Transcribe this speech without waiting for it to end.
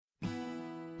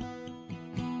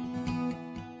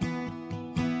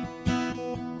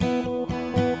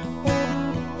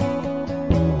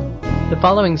The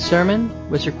following sermon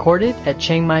was recorded at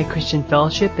Chiang Mai Christian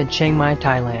Fellowship in Chiang Mai,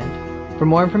 Thailand. For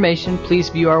more information, please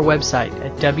view our website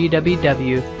at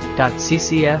www.ccfth.org.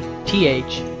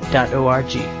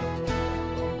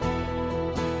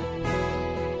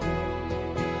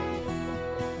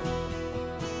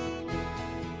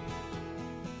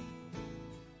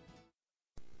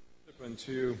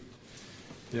 Into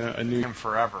a new Him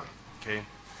forever. Okay,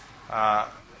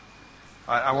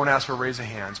 I won't ask for a raise of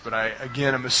hands, but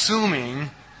I'm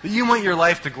assuming that you want your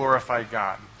life to glorify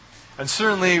God. And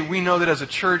certainly we know that as a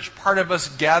church, part of us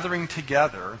gathering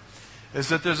together is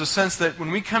that there's a sense that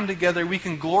when we come together, we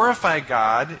can glorify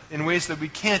God in ways that we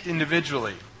can't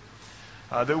individually.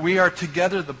 That we are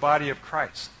together the body of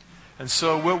Christ. And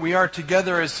so what we are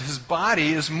together as His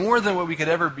body is more than what we could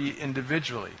ever be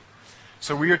individually.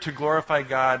 So we are to glorify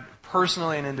God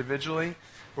personally and individually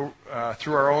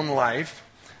through our own life.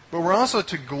 But we're also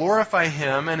to glorify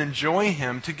Him and enjoy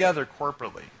Him together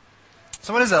corporately.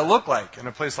 So what does that look like in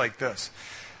a place like this?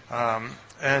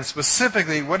 And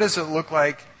specifically, what does it look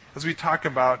like as we talk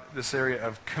about this area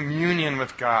of communion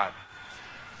with God?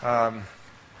 And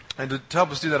to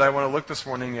help us do that, I want to look this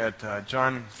morning at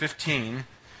John 15,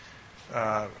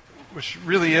 which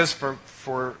really is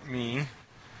for me,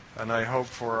 and I hope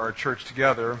for our church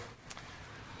together,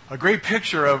 a great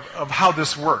picture of how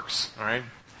this works, all right,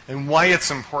 and why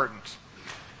it's important.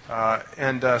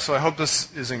 So I hope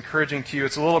this is encouraging to you.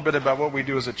 It's a little bit about what we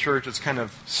do as a church. It's kind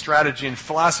of strategy and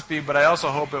philosophy, but I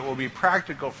also hope it will be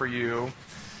practical for you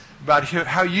about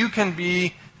how you can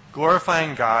be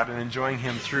glorifying God and enjoying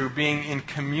Him through being in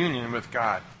communion with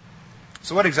God.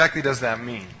 So what exactly does that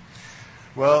mean?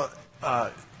 Well,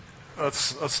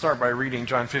 let's start by reading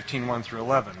John 15, 1 through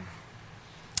 11.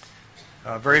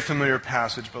 A very familiar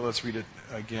passage, but let's read it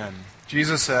again.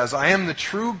 Jesus says, "I am the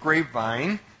true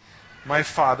grapevine. My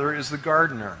Father is the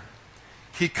gardener.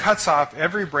 He cuts off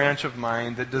every branch of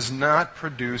mine that does not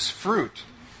produce fruit,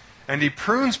 and He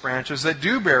prunes branches that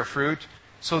do bear fruit,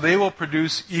 so they will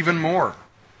produce even more.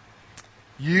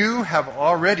 You have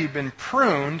already been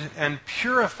pruned and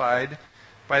purified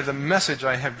by the message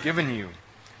I have given you.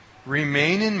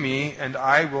 Remain in me, and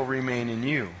I will remain in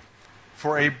you.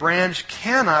 For a branch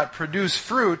cannot produce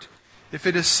fruit if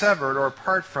it is severed or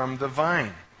apart from the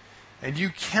vine. And you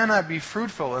cannot be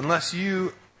fruitful unless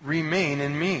you remain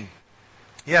in me.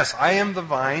 Yes, I am the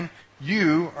vine,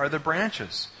 you are the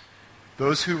branches.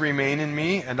 Those who remain in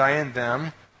me and I in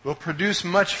them will produce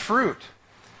much fruit.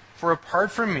 For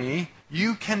apart from me,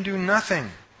 you can do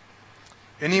nothing.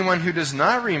 Anyone who does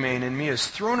not remain in me is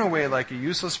thrown away like a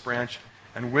useless branch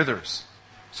and withers.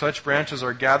 Such branches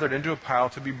are gathered into a pile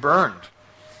to be burned.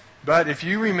 But if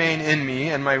you remain in me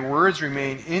and my words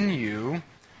remain in you,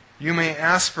 you may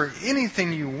ask for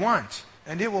anything you want,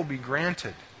 and it will be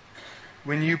granted.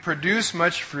 When you produce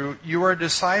much fruit, you are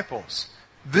disciples.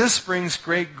 This brings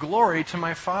great glory to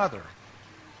my Father.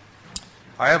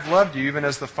 I have loved you even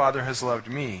as the Father has loved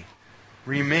me.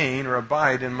 Remain or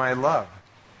abide in my love.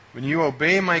 When you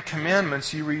obey my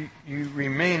commandments, you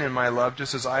remain in my love,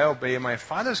 just as I obey my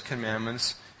Father's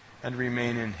commandments and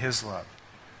remain in His love.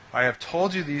 I have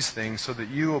told you these things so that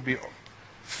you will be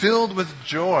filled with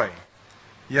joy.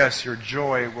 Yes, your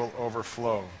joy will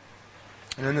overflow."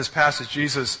 And in this passage,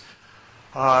 Jesus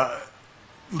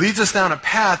leads us down a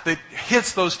path that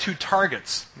hits those two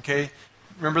targets. Okay,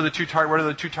 remember the two targets. What are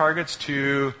the two targets?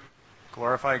 To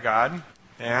glorify God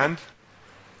and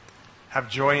have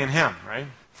joy in Him, right?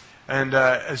 And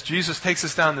as Jesus takes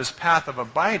us down this path of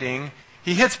abiding,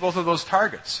 He hits both of those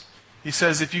targets. He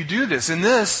says, if you do this, in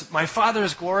this, my Father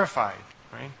is glorified,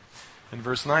 right? In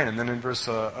verse 9. And then in verse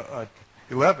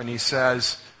 11, He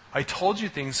says, I told you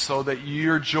things so that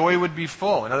your joy would be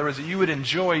full. In other words, that you would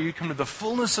enjoy, you'd come to the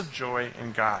fullness of joy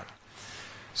in God.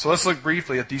 So let's look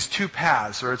briefly at these two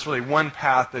paths, or it's really one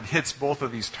path that hits both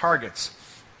of these targets.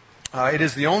 It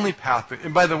is the only path,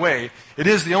 and by the way, it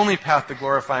is the only path to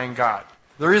glorifying God.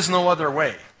 There is no other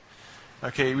way.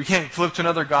 Okay, we can't flip to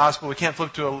another gospel. We can't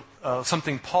flip to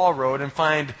something Paul wrote and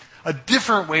find a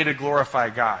different way to glorify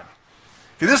God.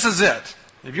 Okay, this is it.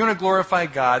 If you want to glorify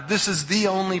God, this is the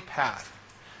only path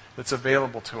that's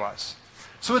available to us.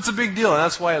 So it's a big deal, and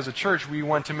that's why as a church we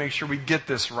want to make sure we get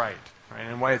this right?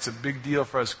 And why it's a big deal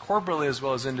for us corporately as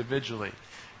well as individually.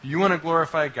 If you want to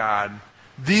glorify God,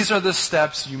 these are the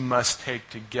steps you must take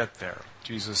to get there,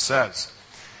 Jesus says.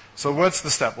 So what's the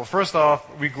step? Well, first off,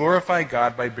 we glorify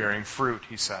God by bearing fruit,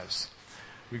 He says.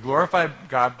 We glorify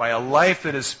God by a life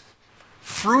that is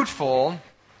fruitful,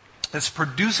 that's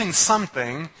producing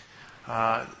something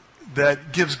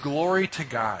that gives glory to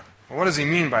God. Well, what does He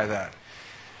mean by that?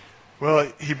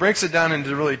 Well, He breaks it down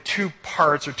into really two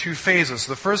parts or two phases.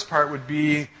 The first part would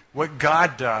be what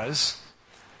God does.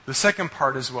 The second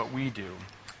part is what we do.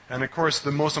 And of course,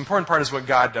 the most important part is what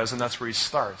God does, and that's where he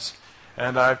starts.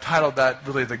 And I've titled that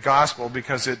really the gospel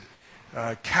because it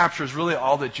captures really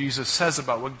all that Jesus says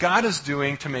about what God is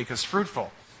doing to make us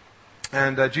fruitful.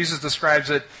 And Jesus describes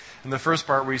it in the first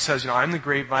part where he says, I'm the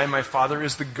grapevine, my Father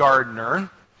is the gardener.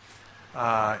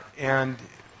 And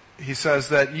he says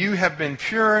that you have been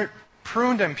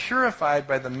pruned and purified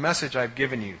by the message I've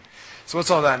given you. So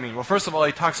what's all that mean? Well, first of all,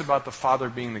 he talks about the Father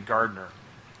being the gardener.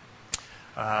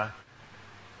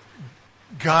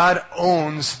 God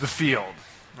owns the field,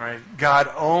 right? God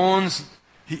owns,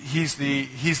 he's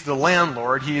the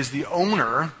landlord, he is the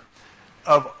owner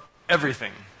of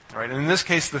everything, right? And in this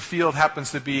case, the field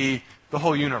happens to be the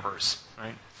whole universe,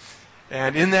 right?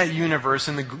 And in that universe,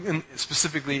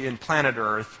 specifically in planet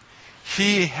Earth,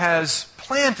 he has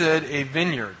planted a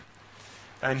vineyard.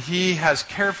 And he has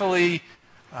carefully,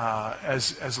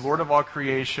 as Lord of all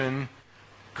creation,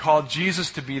 called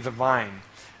Jesus to be the vine.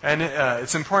 And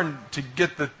it's important to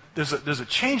get there's a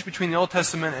change between the Old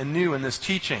Testament and New in this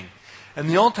teaching. In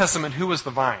the Old Testament, who was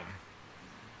the vine?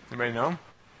 Anybody know?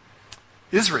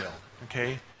 Israel,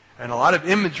 okay? And a lot of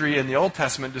imagery in the Old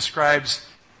Testament describes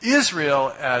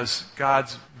Israel as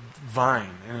God's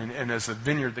vine and as the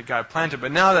vineyard that God planted.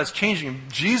 But now that's changing.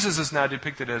 Jesus is now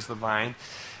depicted as the vine.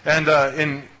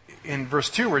 And in verse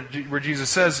 2 where Jesus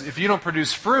says, if you don't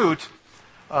produce fruit,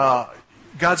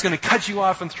 God's going to cut you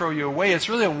off and throw you away. It's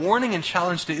really a warning and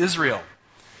challenge to Israel.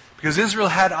 Because Israel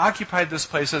had occupied this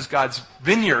place as God's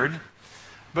vineyard,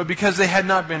 but because they had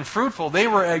not been fruitful, they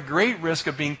were at great risk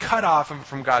of being cut off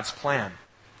from God's plan.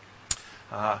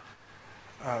 But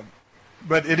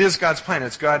it is God's plan.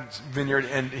 It's God's vineyard,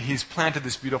 and he's planted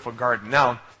this beautiful garden.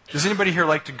 Now, does anybody here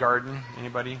like to garden?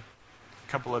 Anybody?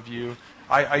 A couple of you.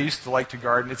 I used to like to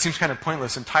garden. It seems kind of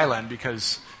pointless in Thailand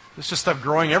because there's just stuff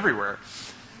growing everywhere.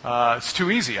 It's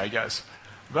too easy, I guess.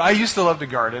 But I used to love to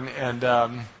garden, and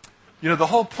the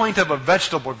whole point of a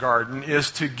vegetable garden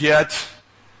is to get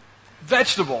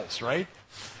vegetables, right?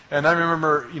 And I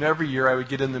remember, every year I would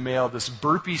get in the mail this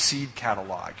Burpee seed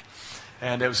catalog.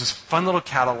 And it was this fun little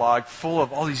catalog full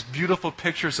of all these beautiful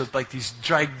pictures of like these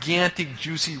gigantic,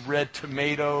 juicy red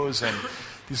tomatoes and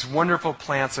these wonderful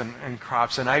plants and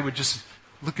crops. And I would just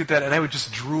look at that and I would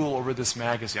just drool over this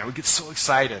magazine. I would get so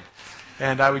excited.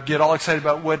 And I would get all excited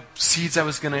about what seeds I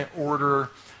was going to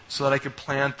order so that I could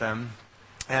plant them.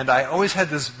 And I always had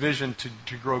this vision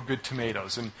to grow good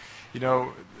tomatoes. And,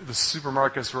 the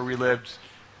supermarkets where we lived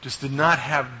just did not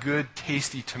have good,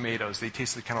 tasty tomatoes. They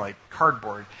tasted kind of like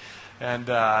cardboard. And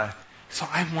so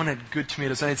I wanted good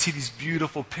tomatoes. And I'd see these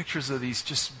beautiful pictures of these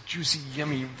just juicy,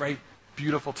 yummy, ripe,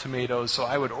 beautiful tomatoes. So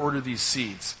I would order these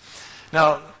seeds.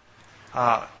 Now,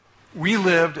 we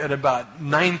lived at about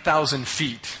 9,000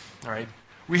 feet. All right,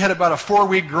 we had about a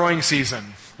 4-week growing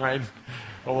season. Right,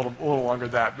 a little longer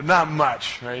than that, but not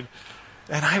much. Right,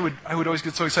 and I would always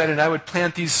get so excited. And I would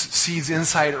plant these seeds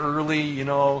inside early.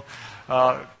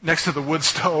 Next to the wood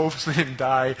stove so they didn't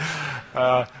die,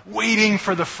 waiting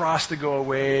for the frost to go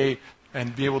away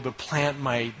and be able to plant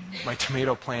my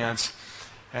tomato plants.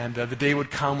 And the day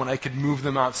would come when I could move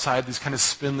them outside, these kind of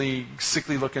spindly,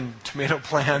 sickly-looking tomato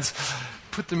plants,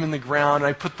 put them in the ground, and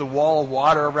I put the wall of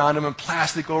water around them and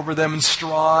plastic over them and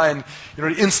straw, and to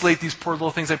insulate these poor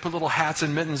little things, I put little hats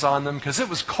and mittens on them because it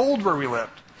was cold where we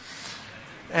lived.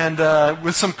 And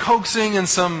with some coaxing and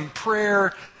some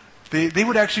prayer, they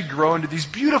would actually grow into these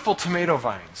beautiful tomato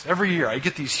vines. Every year, I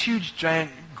get these huge,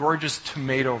 giant, gorgeous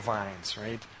tomato vines,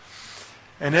 right?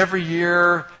 And every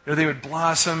year, they would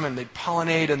blossom and they'd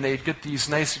pollinate and they'd get these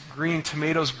nice green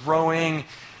tomatoes growing.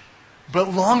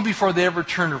 But long before they ever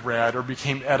turned red or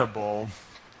became edible,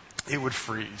 it would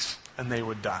freeze and they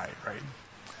would die, right?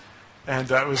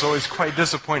 And it was always quite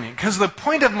disappointing. Because the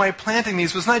point of my planting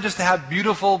these was not just to have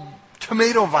beautiful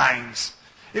tomato vines.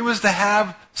 It was to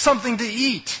have something to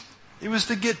eat. It was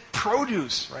to get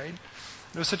produce, right?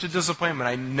 It was such a disappointment.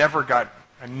 I never got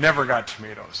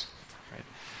tomatoes. Right?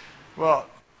 Well,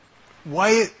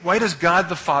 why does God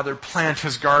the Father plant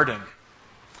his garden?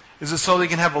 Is it so that he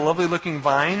can have a lovely looking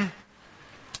vine?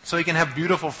 So he can have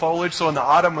beautiful foliage, so in the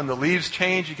autumn when the leaves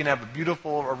change, you can have a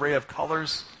beautiful array of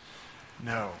colors?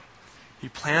 No. He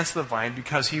plants the vine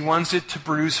because he wants it to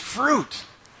produce fruit.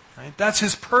 Right? That's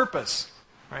his purpose.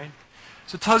 Right?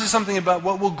 So it tells you something about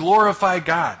what will glorify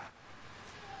God.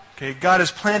 Okay, God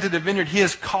has planted a vineyard. He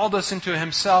has called us into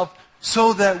himself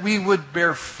so that we would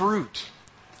bear fruit.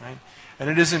 Right? And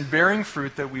it is in bearing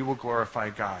fruit that we will glorify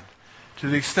God. To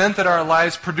the extent that our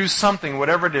lives produce something,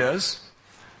 whatever it is,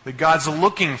 that God's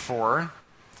looking for,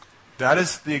 that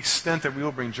is the extent that we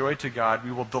will bring joy to God.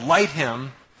 We will delight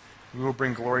him. We will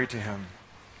bring glory to him.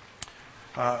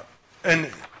 And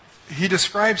he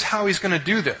describes how he's going to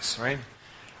do this, right?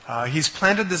 He's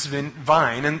planted this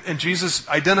vine, and Jesus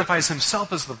identifies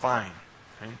himself as the vine.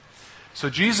 Right? So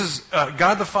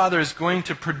God the Father is going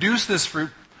to produce this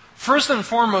fruit first and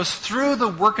foremost through the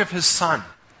work of his Son.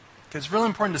 Okay, it's really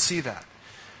important to see that.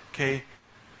 Okay,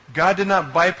 God did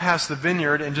not bypass the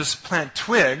vineyard and just plant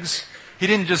twigs. He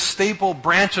didn't just staple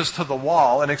branches to the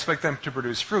wall and expect them to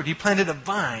produce fruit. He planted a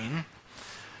vine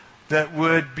that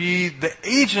would be the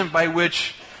agent by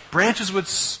which branches would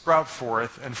sprout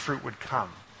forth and fruit would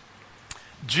come.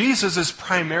 Jesus is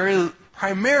primarily,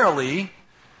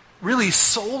 really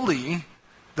solely,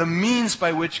 the means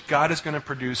by which God is going to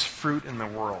produce fruit in the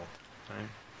world.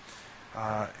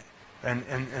 Right?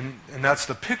 And that's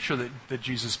the picture that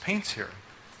Jesus paints here.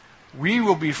 We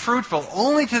will be fruitful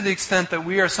only to the extent that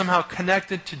we are somehow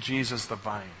connected to Jesus the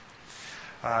vine.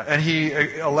 And he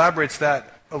elaborates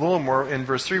that a little more in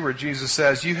verse 3 where Jesus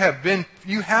says, You have been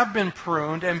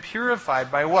pruned and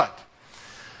purified by what?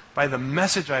 By the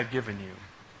message I've given you.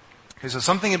 Okay, so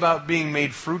something about being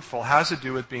made fruitful has to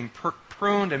do with being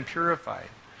pruned and purified.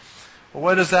 Well,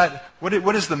 what is that? What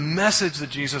is the message that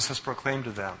Jesus has proclaimed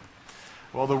to them?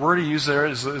 Well, the word he used there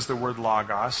is the word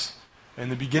logos. In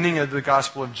the beginning of the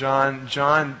Gospel of John,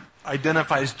 John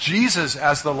identifies Jesus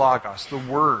as the logos, the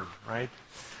word, right?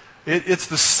 It's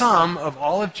the sum of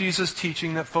all of Jesus'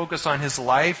 teaching that focus on his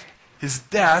life, his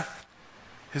death,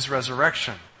 his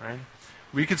resurrection, right?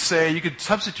 You could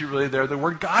substitute really there the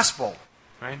word gospel,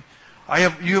 right?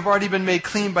 You have already been made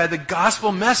clean by the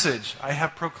gospel message I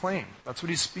have proclaimed. That's what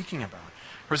he's speaking about.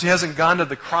 Of course, he hasn't gone to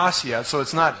the cross yet, so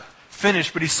it's not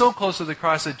finished, but he's so close to the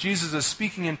cross that Jesus is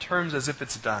speaking in terms as if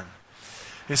it's done.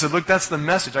 He said, look, that's the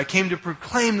message. I came to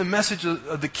proclaim the message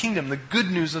of the kingdom, the good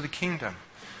news of the kingdom,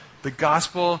 the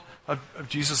gospel of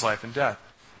Jesus' life and death.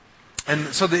 And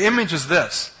so the image is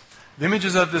this. The image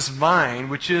is of this vine,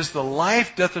 which is the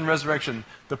life, death, and resurrection,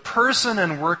 the person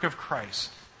and work of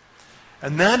Christ.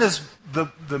 And that is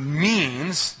the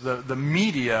means, the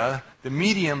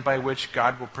medium by which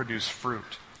God will produce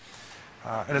fruit.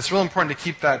 And it's real important to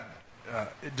keep that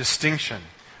distinction.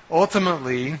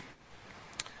 Ultimately,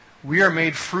 we are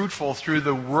made fruitful through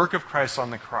the work of Christ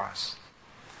on the cross.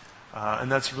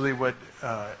 And that's really what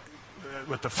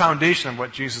the foundation of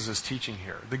what Jesus is teaching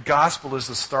here. The gospel is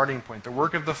the starting point. The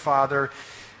work of the Father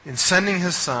in sending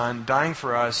his Son, dying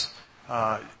for us,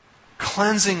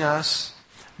 cleansing us,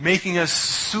 making us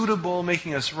suitable,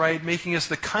 making us right, making us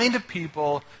the kind of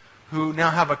people who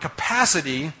now have a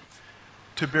capacity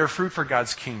to bear fruit for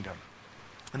God's kingdom.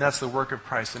 And that's the work of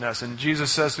Christ in us. And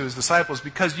Jesus says to his disciples,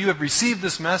 because you have received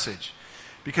this message,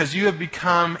 because you have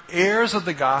become heirs of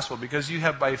the gospel, because you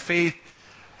have by faith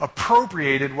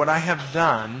appropriated what I have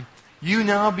done, you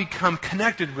now become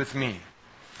connected with me.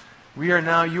 You are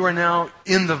now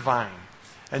in the vine.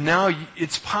 And now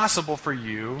it's possible for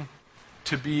you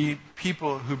to be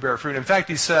people who bear fruit. In fact,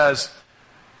 he says,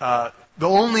 the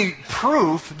only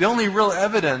proof, the only real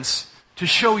evidence to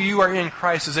show you are in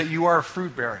Christ is that you are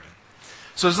fruit-bearing.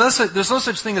 So there's no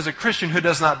such thing as a Christian who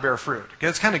does not bear fruit. Okay,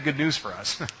 that's kind of good news for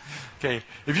us. Okay,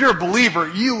 if you're a believer,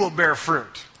 you will bear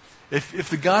fruit. If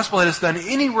the gospel has done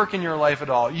any work in your life at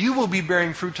all, you will be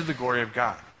bearing fruit to the glory of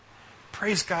God.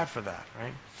 Praise God for that,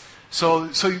 right? So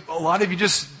a lot of you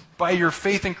just, by your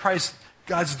faith in Christ,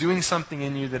 God's doing something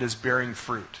in you that is bearing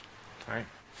fruit, right?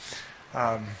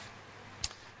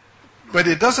 But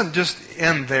it doesn't just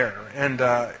end there. And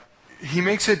he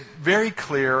makes it very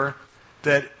clear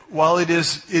that while it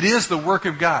is the work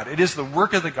of God, it is the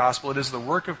work of the gospel, it is the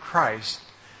work of Christ,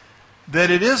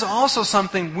 that it is also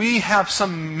something we have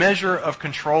some measure of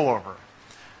control over.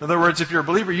 In other words, if you're a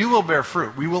believer, you will bear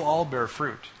fruit. We will all bear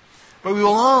fruit. But we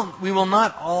will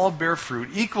not all bear fruit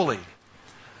equally.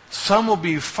 Some will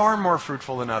be far more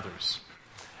fruitful than others.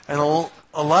 And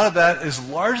a lot of that is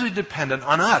largely dependent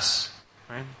on us,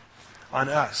 right? On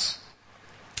us.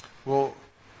 Well,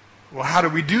 how do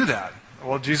we do that?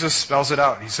 Well, Jesus spells it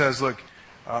out. He says, look,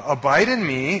 abide in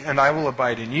me, and I will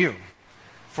abide in you.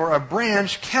 For a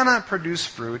branch cannot produce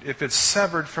fruit if it's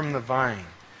severed from the vine.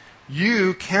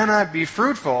 You cannot be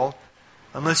fruitful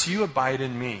unless you abide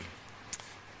in me.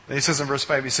 Then he says in verse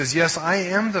 5, he says, yes, I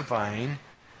am the vine,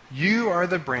 you are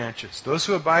the branches. Those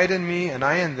who abide in me and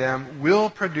I in them will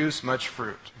produce much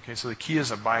fruit. Okay, so the key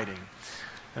is abiding.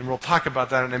 And we'll talk about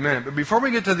that in a minute. But before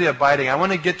we get to the abiding, I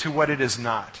want to get to what it is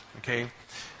not. Okay?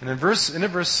 And in verse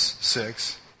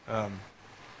 6,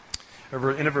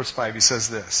 in verse 5, he says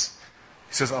this.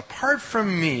 He says, apart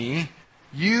from me,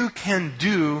 you can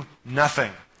do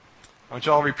nothing. I want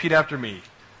you all to repeat after me.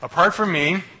 Apart from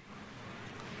me,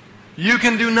 you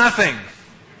can do nothing.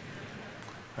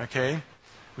 Okay?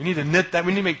 We need to knit that.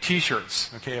 We need to make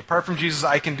T-shirts. Okay, apart from Jesus,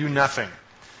 I can do nothing.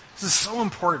 This is so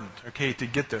important. Okay, to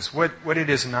get this. What it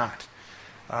is not.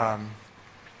 And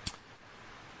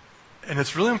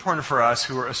it's really important for us,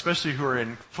 especially who are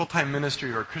in full-time ministry,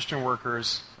 who are Christian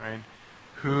workers, right?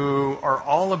 Who are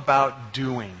all about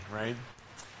doing, right?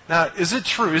 Now, is it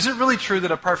true? Is it really true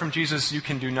that apart from Jesus, you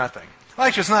can do nothing? Well,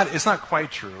 actually, it's not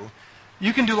quite true.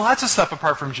 You can do lots of stuff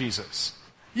apart from Jesus.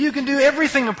 You can do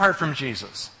everything apart from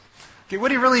Jesus. Okay,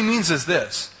 what he really means is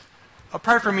this.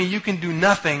 Apart from me, you can do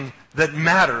nothing that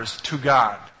matters to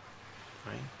God.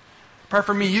 Right? Apart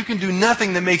from me, you can do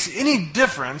nothing that makes any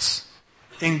difference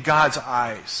in God's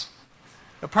eyes.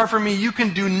 Apart from me, you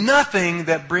can do nothing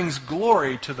that brings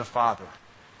glory to the Father.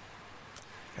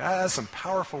 That's some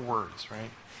powerful words, right?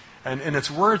 And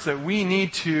it's words that we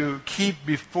need to keep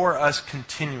before us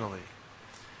continually.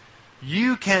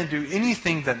 You can't do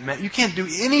anything that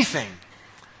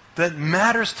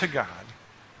matters to God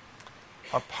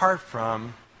apart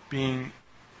from being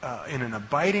in an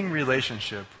abiding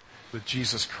relationship with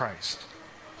Jesus Christ.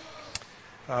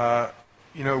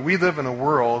 We live in a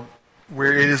world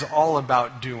where it is all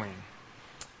about doing,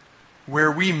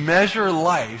 where we measure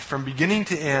life from beginning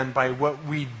to end by what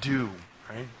we do,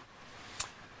 right?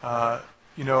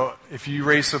 If you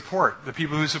raise support, the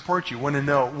people who support you want to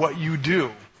know what you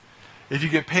do. If you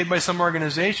get paid by some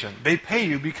organization, they pay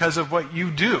you because of what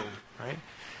you do, right?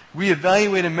 We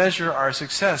evaluate and measure our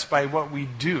success by what we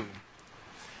do.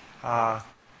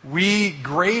 We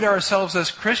grade ourselves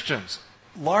as Christians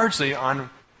largely on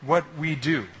what we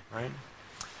do, right?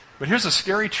 But here's a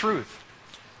scary truth.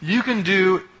 You can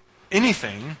do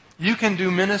anything. You can do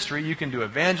ministry. You can do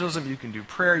evangelism. You can do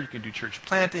prayer. You can do church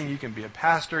planting. You can be a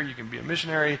pastor. You can be a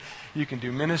missionary. You can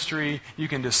do ministry. You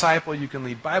can disciple. You can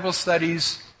lead Bible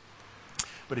studies.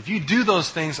 But if you do those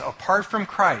things apart from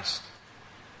Christ,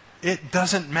 it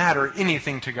doesn't matter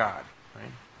anything to God,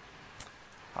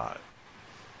 right?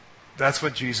 That's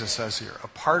what Jesus says here.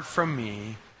 Apart from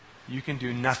me, you can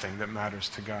do nothing that matters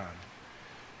to God.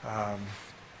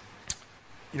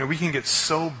 We can get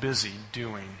so busy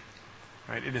doing.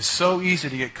 Right? It is so easy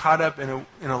to get caught up in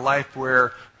a life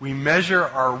where we measure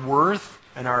our worth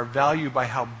and our value by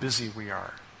how busy we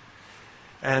are.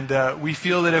 And we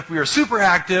feel that if we are super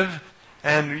active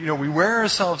and we wear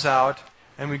ourselves out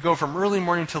and we go from early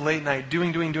morning to late night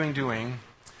doing,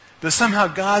 that somehow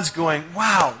God's going,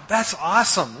 wow, that's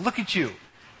awesome. Look at you.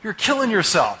 You're killing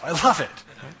yourself. I love it.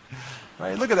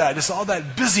 Right? Look at that. Just all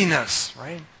that busyness,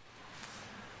 right?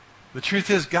 The truth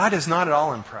is, God is not at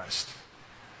all impressed.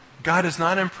 God is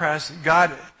not impressed.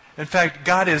 In fact,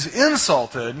 God is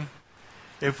insulted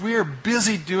if we are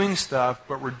busy doing stuff,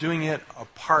 but we're doing it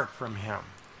apart from Him.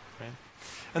 Right?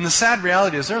 And the sad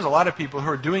reality is there's a lot of people who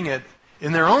are doing it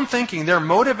in their own thinking. Their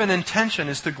motive and intention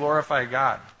is to glorify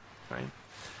God. Right?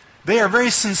 They are very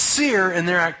sincere in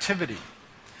their activity.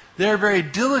 They are very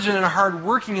diligent and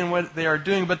hardworking in what they are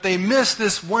doing, but they miss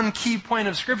this one key point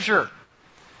of Scripture.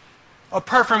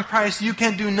 Apart from Christ, you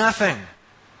can do nothing.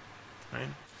 Right?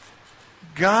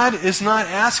 God is not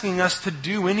asking us to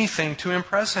do anything to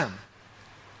impress Him.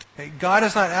 Okay? God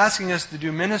is not asking us to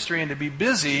do ministry and to be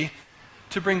busy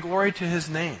to bring glory to His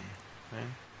name. Right?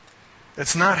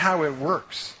 That's not how it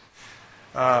works.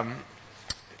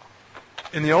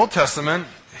 In the Old Testament,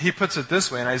 He puts it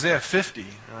this way, in Isaiah 50,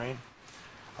 right?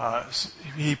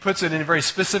 He puts it in very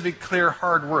specific, clear,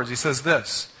 hard words. He says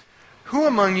this, "Who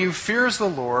among you fears the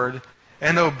Lord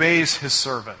and obeys His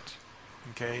servant?"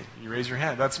 Okay, you raise your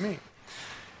hand. That's me.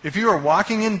 "If you are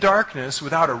walking in darkness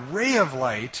without a ray of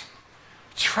light,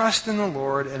 trust in the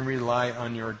Lord and rely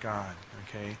on your God."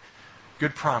 Okay,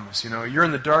 good promise. You're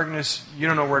in the darkness. You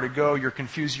don't know where to go. You're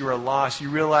confused. You are lost. You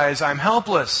realize, I'm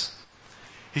helpless.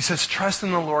 He says, trust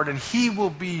in the Lord and He will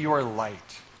be your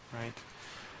light. Right?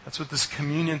 That's what this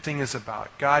communion thing is about.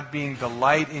 God being the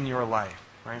light in your life.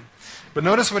 Right? But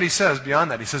notice what He says beyond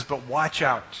that. He says, but watch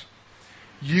out.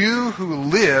 You who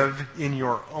live in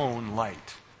your own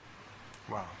light.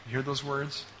 Wow. You hear those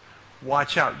words?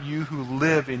 Watch out. You who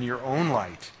live in your own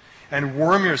light and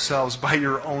warm yourselves by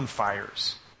your own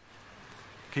fires.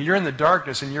 Okay, you're in the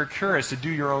darkness and you're curious to do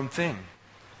your own thing.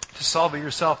 To solve it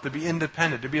yourself, to be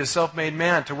independent, to be a self-made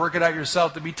man, to work it out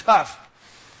yourself, to be tough.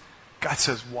 God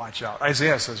says, watch out.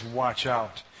 Isaiah says, watch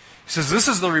out. He says, this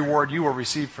is the reward you will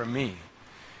receive from me.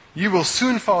 You will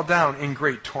soon fall down in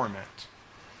great torment.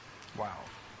 Wow.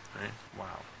 Right?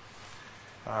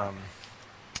 Wow.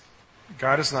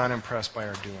 God is not impressed by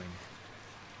our doing.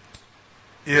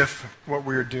 If what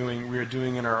we are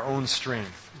doing in our own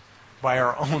strength, by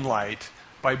our own light,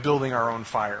 by building our own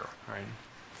fire. Right?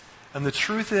 And the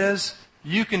truth is,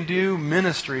 you can do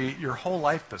ministry your whole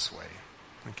life this way.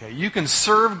 Okay, you can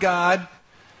serve God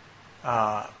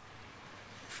from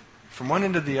one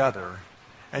end to the other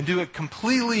and do it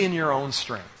completely in your own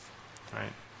strength,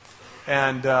 right?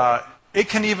 And it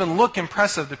can even look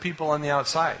impressive to people on the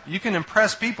outside. You can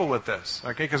impress people with this,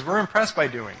 okay? Because we're impressed by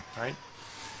doing, right?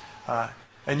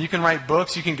 And you can write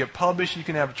books, you can get published, you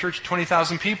can have a church of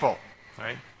 20,000 people,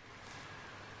 right?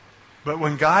 But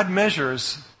when God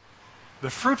measures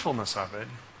the fruitfulness of it,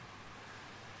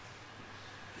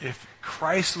 if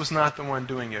Christ was not the one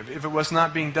doing it, if it was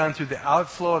not being done through the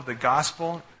outflow of the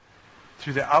gospel,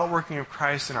 through the outworking of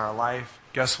Christ in our life,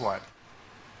 guess what?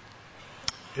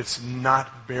 It's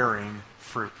not bearing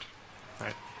fruit.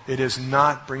 Right? It is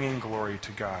not bringing glory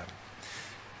to God.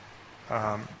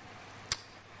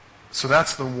 So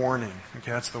that's the warning.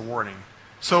 Okay, that's the warning.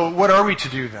 So what are we to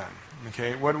do then?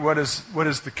 Okay, what is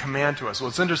the command to us? Well,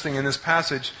 it's interesting in this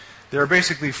passage. There are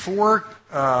basically four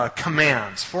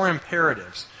commands, four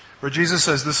imperatives, where Jesus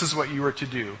says this is what you are to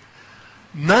do.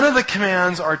 None of the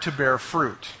commands are to bear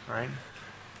fruit, right?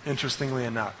 Interestingly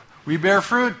enough. We bear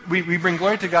fruit, we bring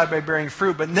glory to God by bearing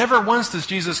fruit, but never once does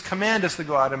Jesus command us to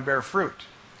go out and bear fruit.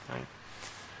 Right?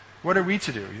 What are we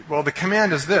to do? Well, the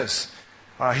command is this.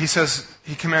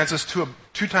 He commands us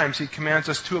two times, he commands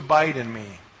us to abide in me.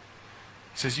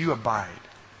 He says, you abide.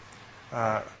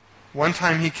 One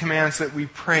time he commands that we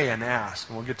pray and ask,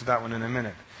 and we'll get to that one in a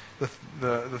minute.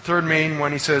 The third main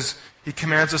one, he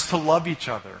commands us to love each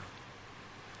other.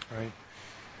 Right?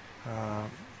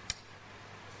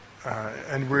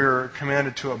 And we're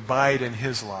commanded to abide in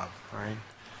his love. Right?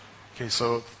 Okay,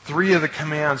 so 3 of the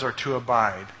commands are to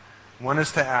abide. One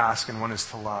is to ask, and one is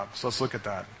to love. So let's look at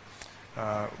that.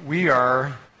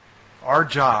 Our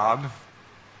job,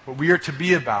 what we are to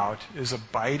be about, is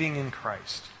abiding in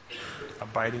Christ.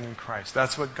 Abiding in Christ.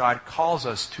 That's what God calls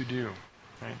us to do.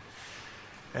 Right?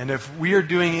 And if we are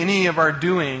doing any of our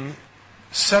doing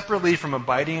separately from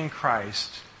abiding in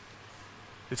Christ,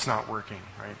 it's not working,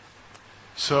 right?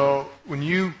 So when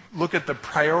you look at the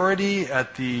priority,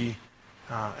 at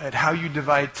how you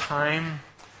divide time,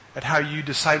 at how you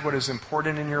decide what is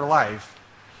important in your life,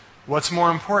 what's more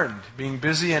important, being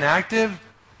busy and active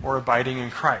or abiding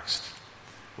in Christ?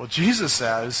 Well, Jesus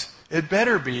says it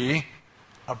better be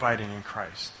abiding in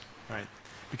Christ, right?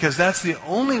 Because that's the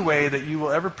only way that you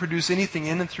will ever produce anything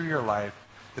in and through your life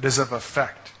that is of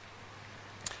effect.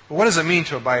 But what does it mean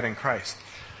to abide in Christ?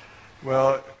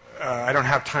 Well, I don't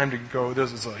have time to go.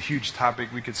 This is a huge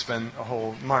topic. We could spend a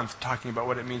whole month talking about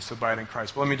what it means to abide in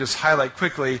Christ. But let me just highlight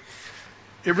quickly.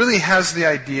 It really has the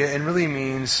idea and really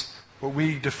means what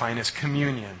we define as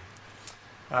communion.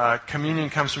 Communion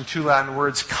comes from 2 Latin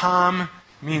words. Com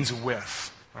means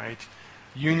with, right?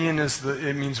 Union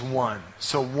it means one.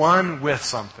 So one with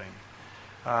something.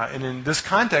 And in this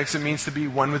context, it means to be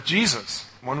one with Jesus,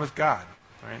 one with God,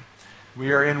 right?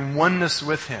 We are in oneness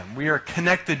with him. We are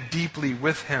connected deeply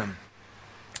with him.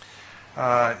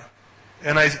 And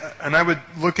I would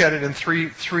look at it in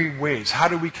three ways. How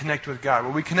do we connect with God?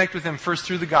 Well, we connect with him first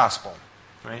through the gospel,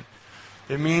 right?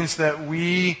 It means that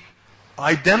we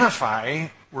identify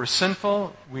we're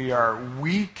sinful, we are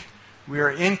weak, we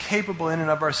are incapable in and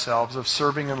of ourselves of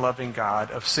serving and loving God,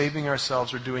 of saving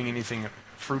ourselves or doing anything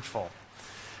fruitful.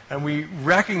 And we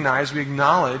recognize, we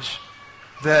acknowledge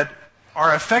that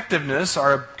our effectiveness,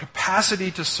 our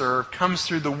capacity to serve comes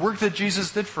through the work that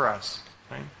Jesus did for us.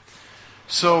 Right?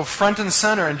 So front and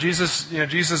center, and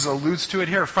Jesus alludes to it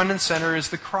here, front and center is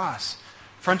the cross.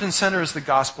 Front and center is the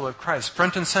gospel of Christ.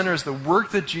 Front and center is the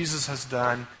work that Jesus has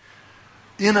done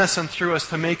in us and through us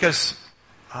to make us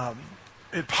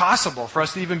it possible for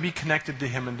us to even be connected to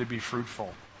him and to be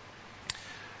fruitful.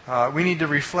 We need to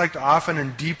reflect often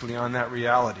and deeply on that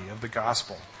reality of the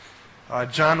gospel.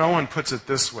 John Owen puts it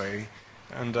this way,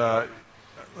 and let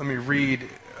me read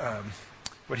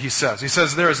what he says. He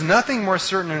says, there is nothing more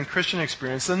certain in Christian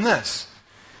experience than this,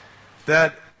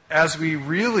 that as we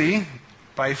really,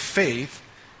 by faith,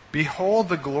 behold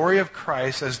the glory of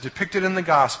Christ as depicted in the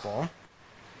gospel,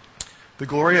 the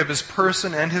glory of his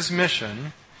person and his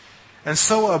mission, and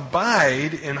so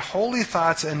abide in holy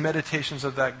thoughts and meditations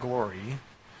of that glory,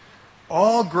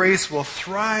 all grace will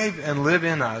thrive and live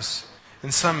in us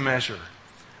in some measure,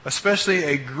 especially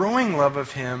a growing love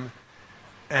of him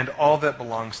and all that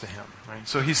belongs to him. Right?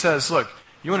 So he says, look,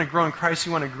 you want to grow in Christ,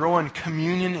 you want to grow in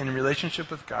communion and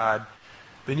relationship with God,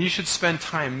 then you should spend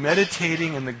time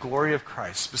meditating in the glory of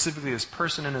Christ, specifically his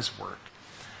person and his work.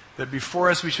 That before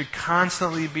us we should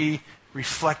constantly be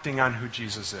reflecting on who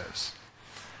Jesus is.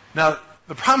 Now,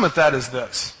 the problem with that is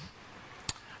this.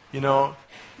 You're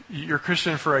a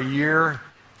Christian for a year.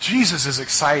 Jesus is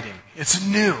exciting. It's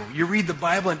new. You read the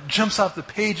Bible and it jumps off the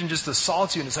page and just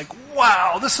assaults you. And it's like,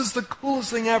 wow, this is the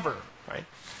coolest thing ever, right?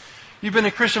 You've been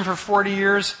a Christian for 40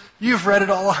 years. You've read it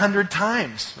all 100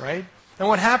 times, right? And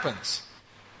what happens?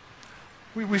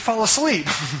 We fall asleep,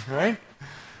 right?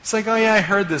 It's like, oh yeah, I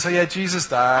heard this. Oh yeah, Jesus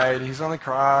died. He's on the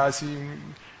cross. He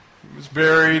was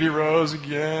buried. He rose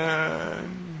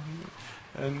again.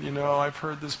 And, I've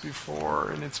heard this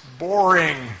before. And it's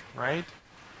boring, right?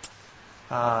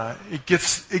 It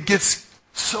gets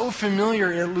so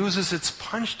familiar, it loses its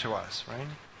punch to us, right?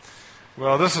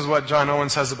 Well, this is what John Owen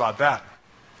says about that.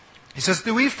 He says,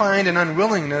 do we find an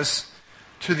unwillingness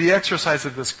to the exercise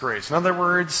of this grace? In other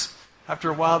words, after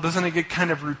a while, doesn't it get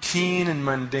kind of routine and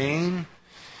mundane?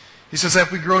 He says,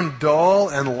 have we grown dull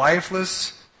and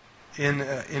lifeless in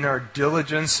our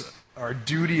diligence, our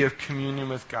duty of communion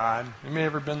with God? Have you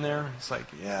ever been there? It's like,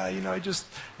 yeah, I just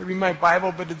read my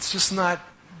Bible, but it's just not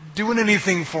doing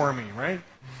anything for me, right?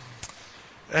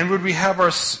 And would we have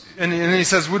and he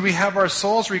says, would we have our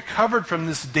souls recovered from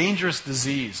this dangerous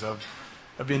disease of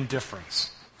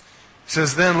indifference? He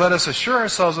says, then let us assure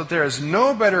ourselves that there is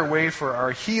no better way for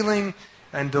our healing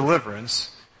and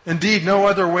deliverance, indeed no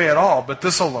other way at all, but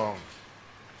this alone,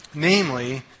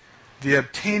 namely, the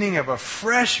obtaining of a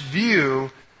fresh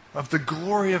view of the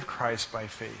glory of Christ by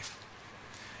faith,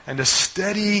 and a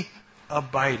steady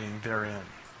abiding therein.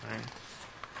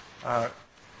 Right?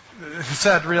 The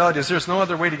sad reality is there's no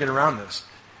other way to get around this.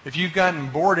 If you've gotten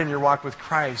bored in your walk with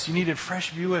Christ, you need a fresh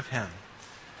view of Him.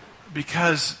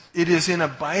 Because it is in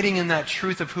abiding in that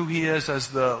truth of who He is as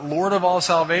the Lord of all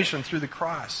salvation through the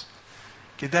cross.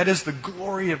 Okay, that is the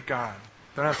glory of God.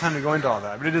 I don't have time to go into all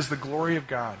that, but it is the glory of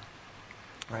God.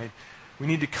 Right? We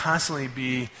need to constantly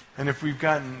be, and if we've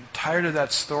gotten tired of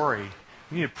that story,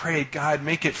 we need to pray, God,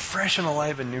 make it fresh and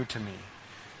alive and new to me.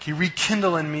 Can you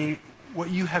rekindle in me what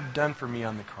you have done for me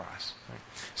on the cross? Right?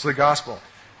 So the gospel,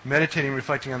 meditating,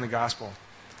 reflecting on the gospel.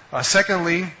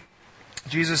 Secondly,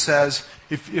 Jesus says,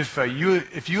 if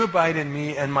you abide in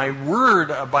me and my word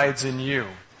abides in you.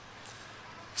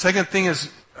 Second thing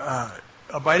is,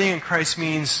 abiding in Christ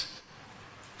means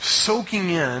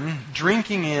soaking in,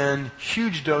 drinking in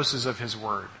huge doses of His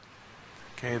word.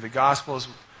 Okay, the gospel is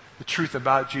the truth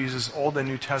about Jesus, Old and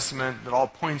New Testament, that all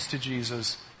points to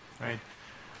Jesus. Right?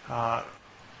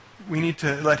 We need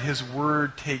to let His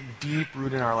word take deep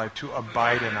root in our life, to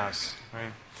abide in us.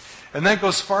 Right? And that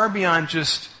goes far beyond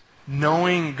just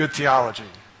knowing good theology,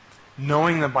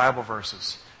 knowing the Bible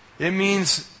verses. It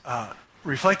means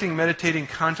reflecting, meditating,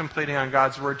 contemplating on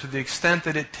God's word to the extent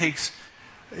that it takes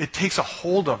a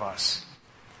hold of us.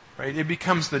 Right? It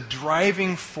becomes the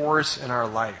driving force in our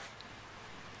life.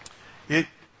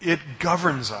 It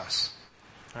governs us.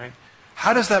 Right?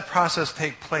 How does that process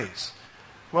take place?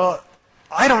 Well,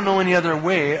 I don't know any other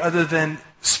way other than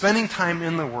spending time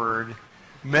in the Word,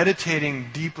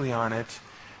 meditating deeply on it,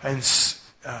 and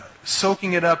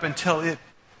soaking it up until it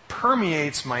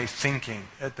permeates my thinking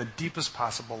at the deepest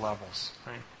possible levels.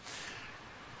 Right?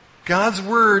 God's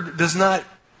Word does not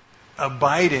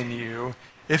abide in you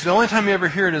if the only time you ever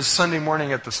hear it is Sunday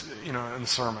morning at the in the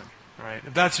sermon. Right?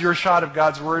 If that's your shot of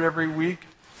God's Word every week,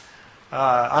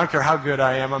 I don't care how good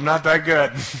I am. I'm not that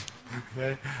good.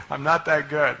 Okay? I'm not that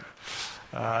good.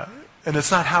 And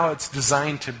it's not how it's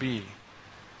designed to be.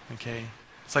 Okay?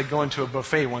 It's like going to a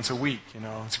buffet once a week.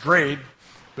 It's great,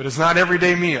 but it's not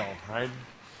everyday meal, right?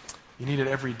 You need it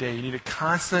every day. You need a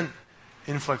constant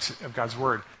influx of God's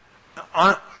Word.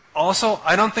 Also,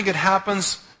 I don't think it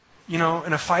happens, in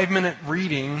a 5-minute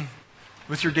reading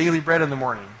with your daily bread in the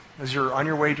morning as you're on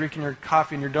your way drinking your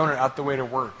coffee and your donut out the way to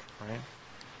work, right?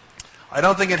 I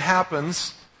don't think it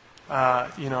happens,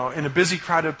 in a busy,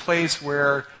 crowded place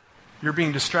where you're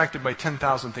being distracted by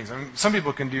 10,000 things. I mean, some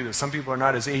people can do this. Some people are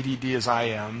not as ADD as I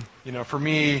am. For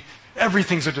me,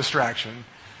 everything's a distraction.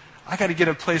 I got to get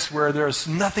a place where there's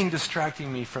nothing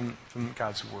distracting me from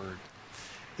God's Word.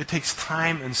 It takes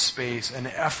time and space and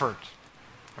effort,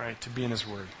 right, to be in His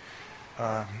Word.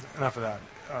 Enough of that.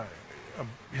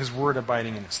 His Word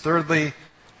abiding in us. Thirdly,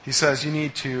 he says, you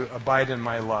need to abide in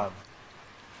my love.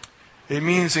 It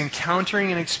means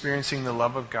encountering and experiencing the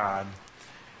love of God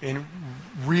in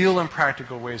real and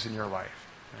practical ways in your life.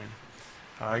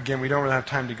 Right? Again, we don't really have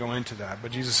time to go into that,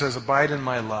 but Jesus says, abide in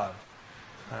my love.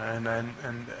 And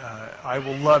I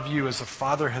will love you as the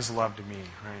Father has loved me.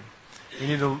 Right? We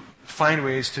need to find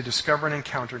ways to discover and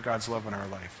encounter God's love in our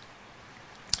life.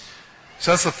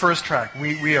 So that's the first track.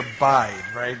 We abide,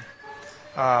 right?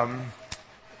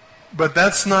 But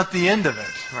that's not the end of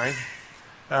it, right?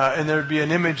 And there would be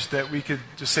an image that we could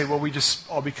just say, well, we just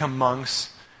all become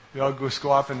monks. We all just go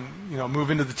off and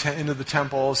move into the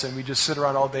temples, and we just sit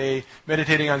around all day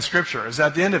meditating on Scripture. Is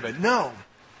that the end of it? No,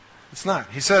 it's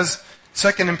not. He says,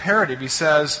 second imperative, he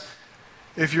says,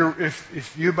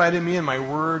 if you abide in me and my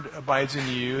word abides in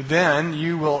you, then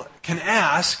you can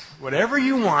ask whatever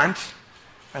you want,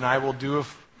 and I will do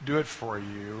it for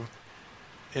you.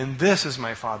 In this is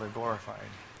my Father glorified.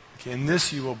 Okay, in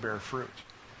this you will bear fruit.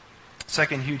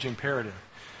 Second huge imperative.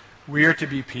 We are to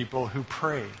be people who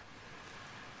pray.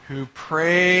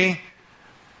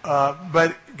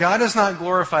 But God is not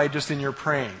glorified just in your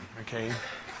praying, okay?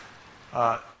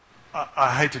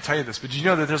 I hate to tell you this, but you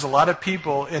know that there's a lot of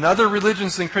people in other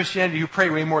religions than Christianity who pray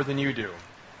way more than you do.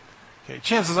 Okay,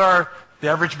 chances are the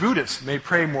average Buddhist may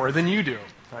pray more than you do,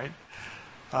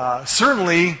 right?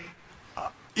 Certainly,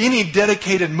 any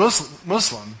dedicated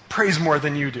Muslim prays more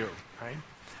than you do, right?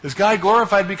 Is God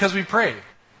glorified because we pray?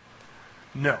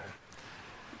 No.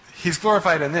 He's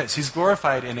glorified in this. He's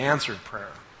glorified in answered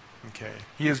prayer. Okay,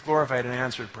 He is glorified in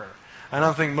answered prayer. I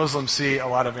don't think Muslims see a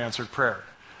lot of answered prayer.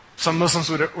 Some Muslims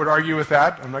would argue with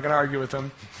that. I'm not going to argue with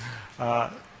them.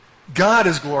 God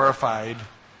is glorified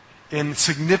in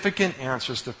significant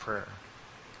answers to prayer.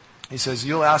 He says,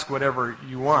 you'll ask whatever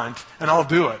you want, and I'll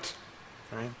do it.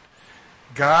 Right?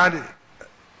 God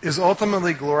is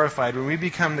ultimately glorified when we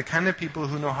become the kind of people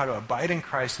who know how to abide in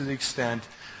Christ to the extent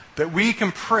that we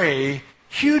can pray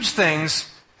huge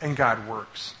things and God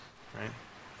works. Right?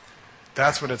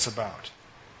 That's what it's about.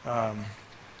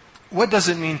 What does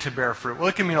it mean to bear fruit? Well,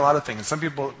 it can mean a lot of things. Some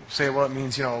people say, well, it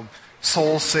means,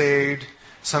 soul saved.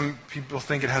 Some people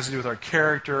think it has to do with our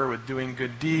character, with doing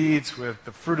good deeds, with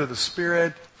the fruit of the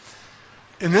Spirit.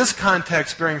 In this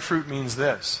context, bearing fruit means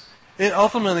this. It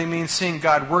ultimately means seeing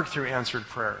God work through answered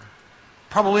prayer.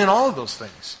 Probably in all of those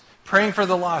things. Praying for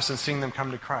the lost and seeing them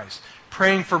come to Christ.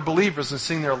 Praying for believers and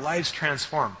seeing their lives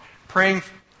transformed. Praying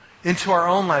into our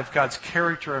own life God's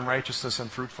character and righteousness and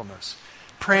fruitfulness.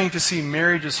 Praying to see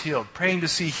marriages healed. Praying to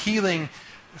see healing,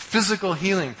 physical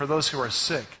healing for those who are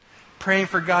sick. Praying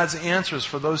for God's answers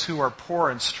for those who are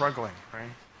poor and struggling. Right?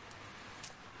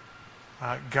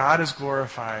 God is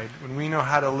glorified when we know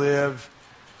how to live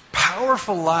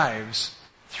powerful lives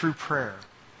through prayer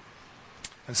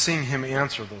and seeing Him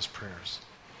answer those prayers.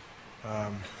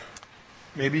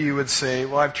 Maybe you would say,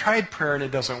 well, I've tried prayer and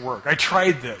it doesn't work. I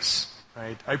tried this.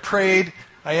 Right? I prayed,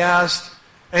 I asked,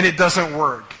 and it doesn't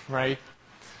work. Right?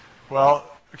 Well,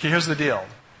 okay, here's the deal.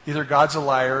 Either God's a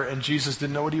liar and Jesus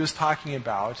didn't know what He was talking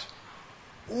about,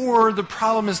 or the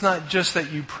problem is not just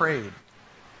that you prayed.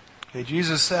 Okay,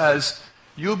 Jesus says,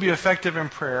 you'll be effective in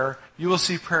prayer, you will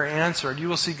see prayer answered, you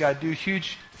will see God do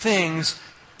huge things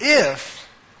if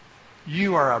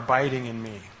you are abiding in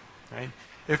me. Right?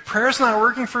 If prayer's not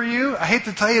working for you, I hate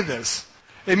to tell you this,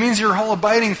 it means your whole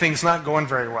abiding thing's not going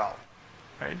very well.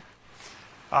 Right?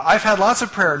 I've had lots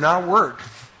of prayer not work.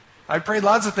 I prayed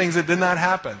lots of things that did not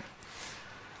happen.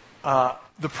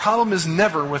 The problem is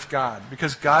never with God,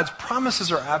 because God's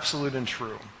promises are absolute and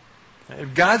true.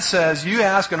 If God says, you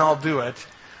ask and I'll do it,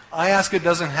 I ask it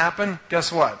doesn't happen,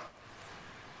 guess what?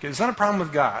 Okay, it's not a problem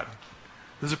with God.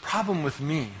 There's a problem with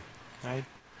me. Right?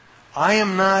 I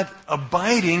am not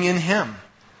abiding in Him.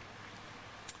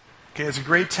 Okay, it's a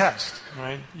great test.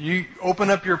 Right? You open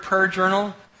up your prayer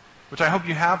journal, which I hope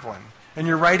you have one, and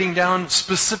you're writing down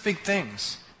specific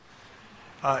things.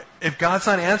 If God's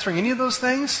not answering any of those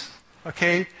things,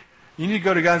 okay, you need to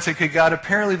go to God and say, okay, God,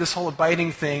 apparently this whole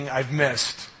abiding thing I've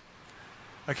missed.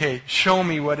 Okay, show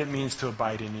me what it means to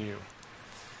abide in you.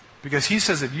 Because He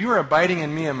says, if you are abiding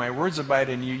in me and my words abide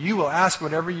in you, you will ask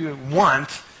whatever you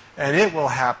want and it will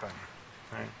happen.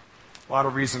 Right? A lot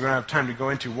of reasons. We don't have time to go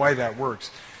into why that works.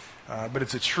 But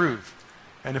it's a truth.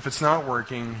 And if it's not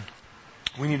working,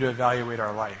 we need to evaluate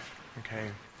our life. Okay?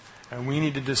 And we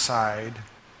need to decide,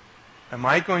 am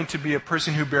I going to be a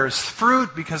person who bears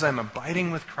fruit because I'm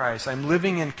abiding with Christ? I'm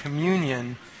living in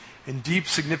communion, in deep,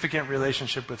 significant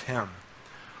relationship with Him.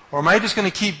 Or am I just going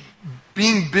to keep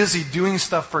being busy doing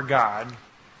stuff for God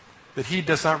that He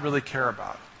does not really care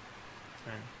about?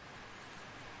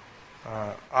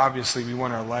 Right? Obviously, we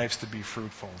want our lives to be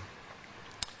fruitful.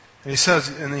 And He says,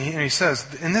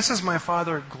 and this is my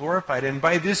Father glorified, and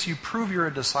by this you prove you're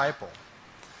a disciple.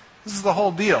 This is the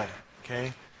whole deal.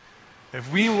 Okay? If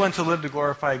we want to live to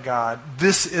glorify God,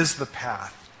 this is the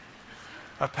path.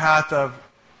 A path of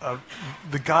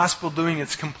the gospel doing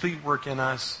its complete work in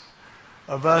us,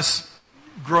 of us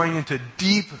growing into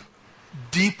deep,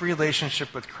 deep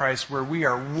relationship with Christ where we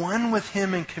are one with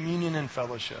Him in communion and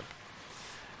fellowship.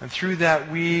 And through that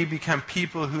we become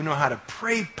people who know how to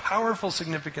pray powerful,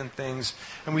 significant things,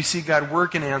 and we see God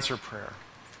work and answer prayer.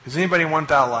 Does anybody want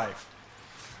that life?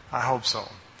 I hope so.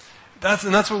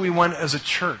 That's what we want as a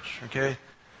church, okay?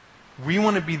 We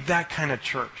want to be that kind of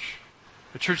church.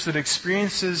 A church that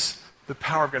experiences the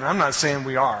power of God. I'm not saying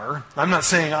we are. I'm not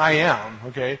saying I am,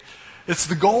 okay? It's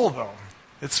the goal, though.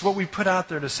 It's what we put out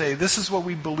there to say, this is what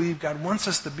we believe God wants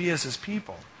us to be as his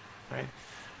people. Right?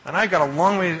 And I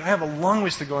have a long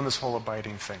ways to go in this whole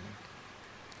abiding thing.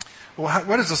 Well,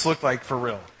 what does this look like for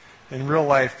real? In real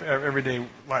life, everyday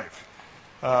life.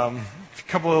 A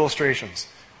couple of illustrations.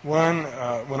 One,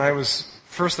 when I was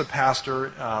first a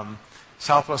pastor,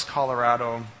 Southwest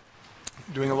Colorado,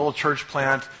 doing a little church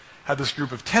plant, had this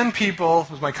group of 10 people.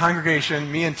 It was my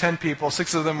congregation, me and 10 people.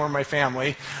 6 of them were my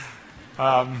family.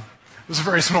 It was a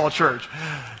very small church.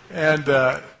 And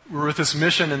we were with this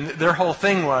mission, and their whole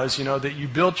thing was, that you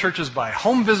build churches by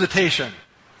home visitation.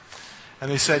 And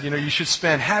they said, you should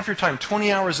spend half your time,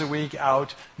 20 hours a week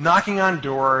out, knocking on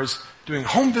doors, doing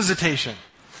home visitation.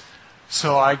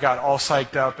 So I got all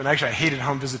psyched up, and actually I hated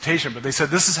home visitation, but they said,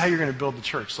 this is how you're going to build the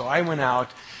church. So I went out,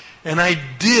 and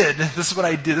this is what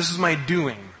I did, this is my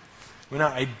doing.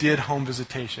 I did home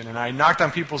visitation, and I knocked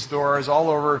on people's doors all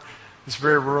over this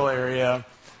very rural area.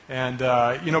 And,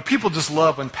 people just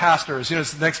love when pastors,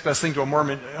 it's the next best thing to a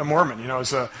Mormon,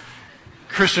 is a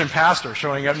Christian pastor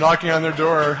showing up, knocking on their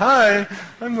door. Hi,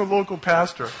 I'm the local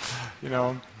pastor.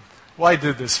 Well, I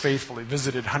did this faithfully,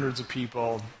 visited hundreds of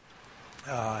people.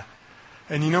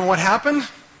 And you know what happened?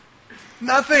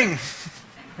 Nothing.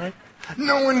 Right?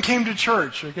 No one came to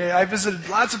church. Okay, I visited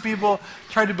lots of people,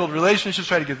 tried to build relationships,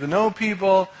 tried to get to know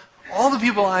people. All the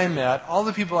people I met, all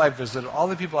the people I visited, all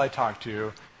the people I talked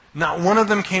to, not one of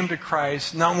them came to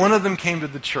Christ. Not one of them came to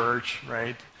the church,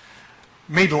 right?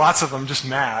 Made lots of them just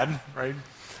mad, right?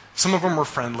 Some of them were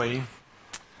friendly.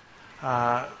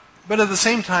 But at the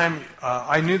same time,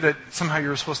 I knew that somehow you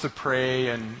were supposed to pray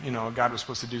and, God was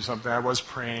supposed to do something. I was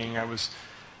praying. I was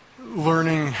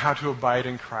learning how to abide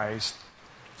in Christ.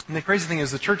 And the crazy thing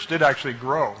is the church did actually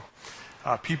grow.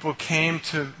 People came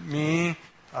to me.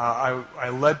 I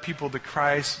led people to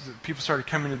Christ. People started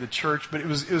coming to the church. But it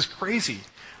was crazy.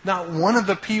 Not one of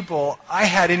the people I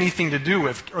had anything to do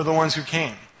with are the ones who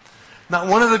came. Not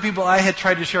one of the people I had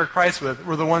tried to share Christ with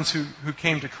were the ones who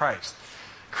came to Christ.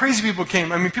 Crazy people came.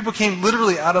 People came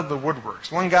literally out of the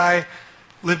woodworks. One guy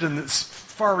lived in this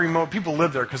far remote, people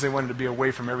lived there because they wanted to be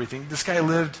away from everything. This guy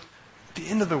lived at the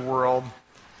end of the world.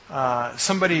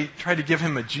 Somebody tried to give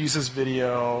him a Jesus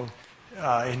video,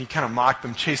 and he kind of mocked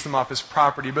them, chased them off his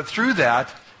property. But through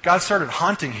that, God started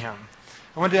haunting him.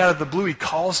 And one day out of the blue, he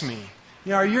calls me.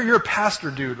 You're a pastor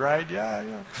dude, right? Yeah. He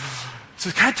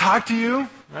says, can I talk to you?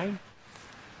 Right?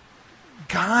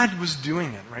 God was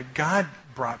doing it, right? God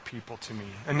brought people to me.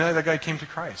 And then that guy came to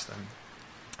Christ and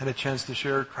had a chance to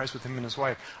share Christ with him and his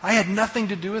wife. I had nothing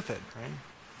to do with it, right?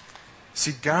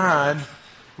 See, God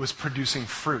was producing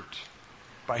fruit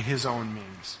by his own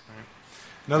means. Right?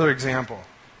 Another example.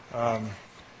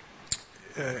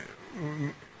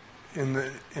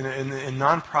 In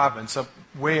non-province, up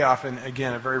way off in,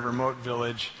 again, a very remote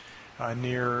village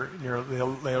near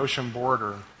the Laotian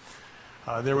border,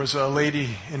 there was a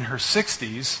lady in her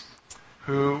 60s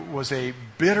who was a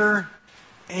bitter,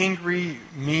 angry,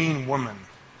 mean woman.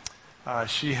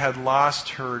 She had lost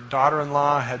her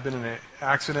daughter-in-law, had been in an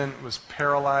accident, was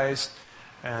paralyzed,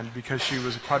 and because she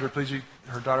was a quadriplegic,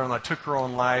 her daughter-in-law took her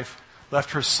own life,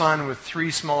 left her son with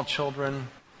 3 small children.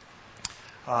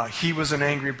 He was an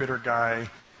angry, bitter guy.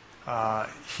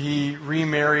 He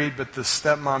remarried, but the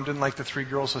stepmom didn't like the 3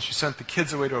 girls, so she sent the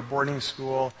kids away to a boarding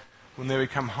school. When they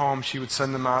would come home, she would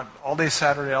send them out all day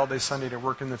Saturday, all day Sunday to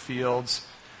work in the fields,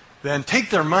 then take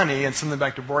their money and send them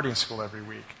back to boarding school every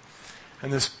week.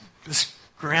 And this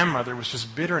grandmother was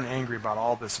just bitter and angry about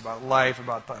all this, about life,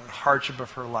 about the hardship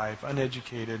of her life,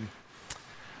 uneducated.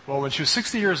 Well, when she was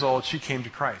 60 years old, she came to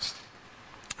Christ.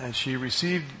 And she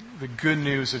received the good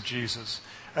news of Jesus.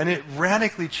 And it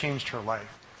radically changed her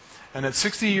life. And at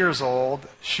 60 years old,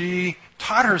 she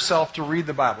taught herself to read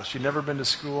the Bible. She'd never been to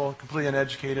school, completely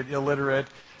uneducated, illiterate.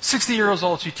 60 years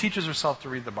old, she teaches herself to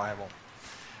read the Bible.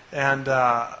 And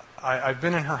I've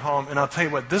been in her home, and I'll tell you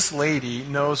what, this lady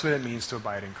knows what it means to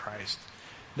abide in Christ.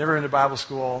 Never been to Bible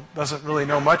school, doesn't really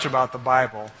know much about the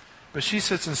Bible, but she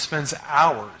sits and spends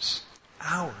hours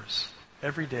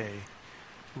every day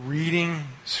reading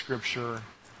Scripture,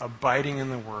 abiding in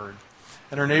the Word.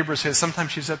 And her neighbor says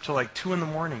sometimes she's up till like 2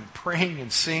 a.m. praying and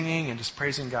singing and just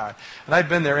praising God. And I've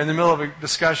been there in the middle of a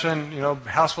discussion,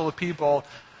 house full of people,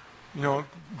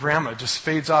 grandma just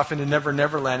fades off into Never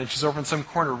Never Land, and she's over in some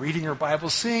corner reading her Bible,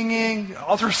 singing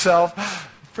all to herself,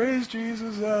 praise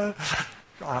Jesus, on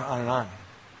and on.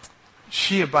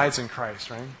 She abides in Christ,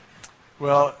 right?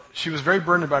 Well, she was very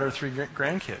burdened about her 3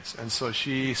 grandkids, and so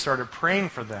she started praying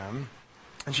for them,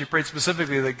 and she prayed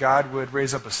specifically that God would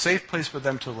raise up a safe place for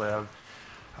them to live,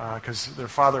 because their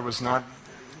father was not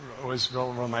always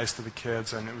real nice to the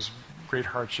kids, and it was great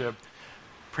hardship.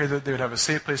 pray that they would have a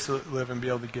safe place to live and be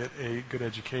able to get a good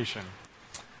education.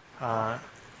 And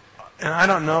I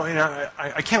don't know,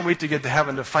 I can't wait to get to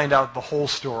heaven to find out the whole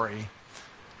story.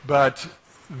 But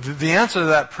the answer to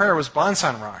that prayer was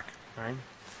Bonsai Rock, right?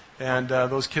 And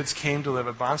those kids came to live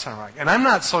at Bonsai Rock. And I'm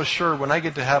not so sure when I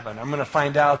get to heaven, I'm going to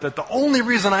find out that the only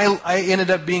reason I ended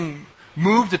up being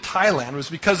moved to Thailand was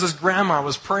because this grandma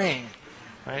was praying,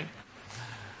 right?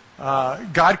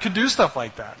 God could do stuff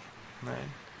like that, right?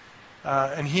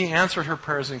 And He answered her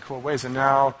prayers in cool ways. And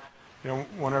now,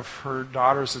 one of her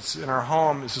daughters that's in our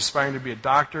home is aspiring to be a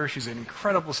doctor. She's an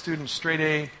incredible student, straight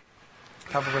A,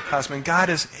 top of her class. And God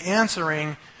is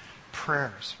answering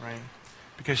prayers, right?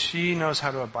 Because she knows how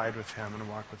to abide with Him and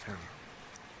walk with Him.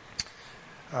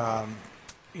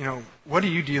 What are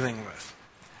you dealing with?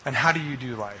 And how do you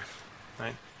do life,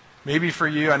 right? Maybe for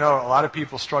you, I know a lot of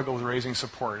people struggle with raising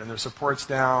support, and their support's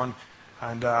down.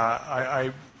 And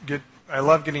I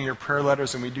love getting your prayer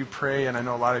letters, and we do pray, and I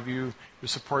know a lot of you, your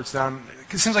support's down.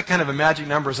 It seems like kind of a magic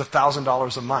number is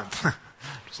 $1,000 a month.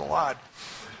 It's a lot.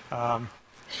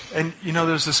 And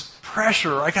there's this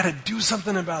pressure. I got to do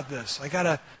something about this. I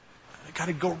got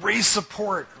to go raise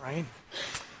support, right?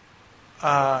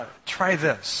 Try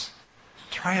this.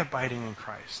 Try abiding in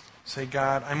Christ. Say,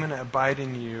 God, I'm going to abide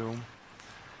in you.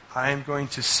 I am going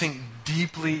to sink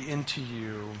deeply into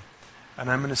you,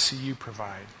 and I'm going to see you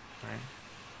provide,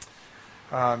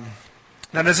 right?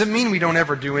 Now, does it mean we don't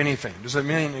ever do anything? Does it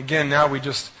mean, again, now we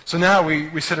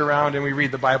sit around and we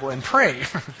read the Bible and pray?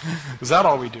 Is that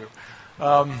all we do?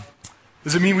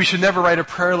 Does it mean we should never write a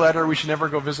prayer letter? We should never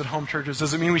go visit home churches?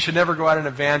 Does it mean we should never go out and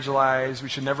evangelize? We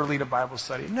should never lead a Bible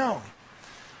study? No.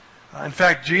 In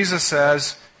fact, Jesus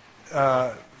says,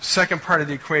 second part of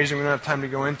the equation, we don't have time to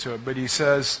go into it, but He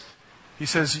says,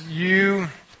 you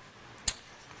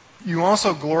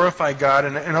also glorify God,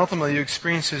 and ultimately you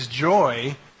experience His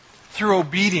joy through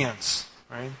obedience,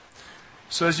 right?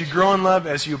 So as you grow in love,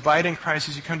 as you abide in Christ,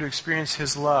 as you come to experience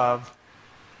His love,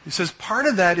 He says part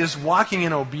of that is walking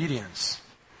in obedience.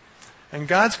 And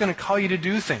God's going to call you to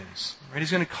do things, right?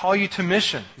 He's going to call you to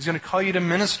mission. He's going to call you to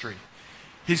ministry.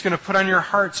 He's going to put on your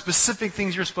heart specific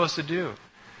things you're supposed to do.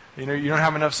 You don't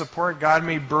have enough support. God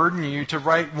may burden you to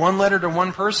write one letter to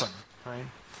one person, right?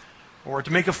 Or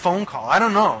to make a phone call. I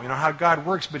don't know, how God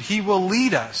works, but He will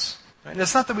lead us. Right?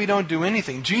 It's not that we don't do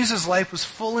anything. Jesus' life was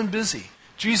full and busy.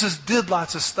 Jesus did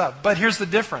lots of stuff. But here's the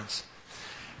difference.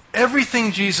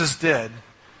 Everything Jesus did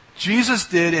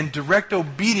in direct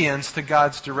obedience to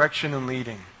God's direction and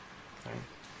leading. Right?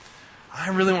 I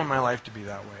really want my life to be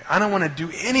that way. I don't want to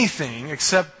do anything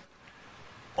except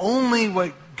only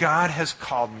what God has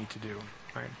called me to do.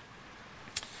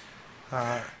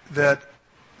 Right? That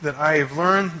I have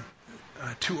learned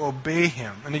to obey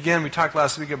Him. And again, we talked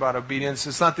last week about obedience.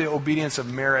 It's not the obedience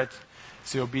of merit.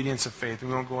 It's the obedience of faith.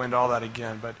 We won't go into all that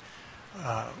again. But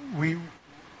we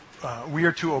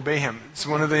are to obey Him. It's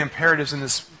one of the imperatives in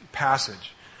this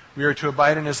passage. We are to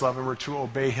abide in His love, and we're to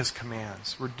obey His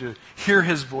commands. We're to hear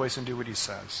His voice and do what He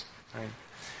says. Right?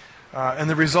 And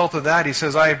the result of that, He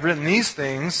says, I have written these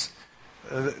things,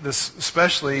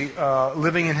 especially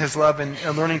living in His love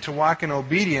and learning to walk in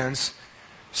obedience,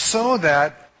 so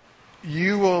that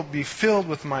you will be filled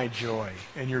with my joy,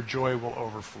 and your joy will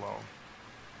overflow.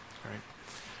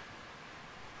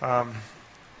 Right?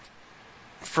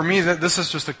 For me, this is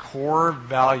just a core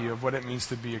value of what it means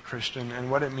to be a Christian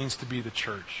and what it means to be the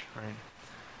church.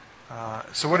 Right?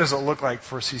 So what does it look like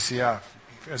for CCF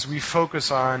as we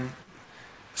focus on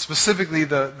specifically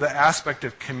the aspect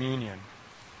of communion?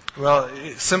 Well,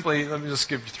 simply, let me just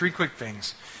give you 3 quick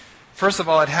things. First of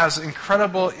all, it has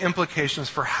incredible implications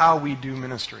for how we do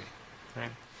ministry.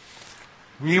 Right?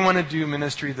 We want to do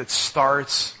ministry that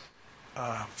starts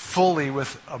fully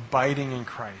with abiding in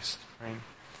Christ. Right?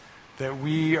 That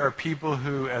we are people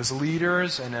who, as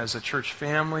leaders and as a church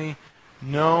family,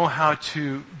 know how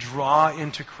to draw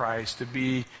into Christ, to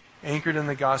be anchored in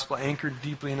the gospel, anchored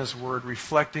deeply in His Word,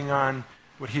 reflecting on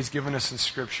what He's given us in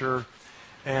Scripture,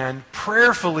 and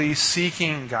prayerfully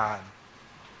seeking God.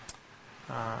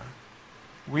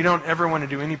 We don't ever want to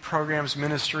do any programs,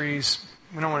 ministries.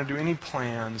 We don't want to do any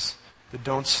plans that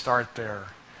don't start there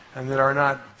and that are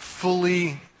not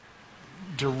fully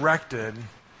directed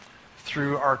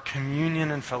through our communion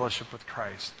and fellowship with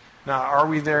Christ. Now, are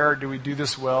we there? Do we do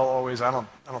this well always? I don't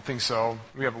think so.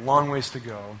 We have a long ways to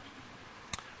go.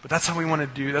 But that's how we want to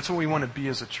do. That's what we want to be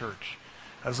as a church,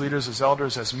 as leaders, as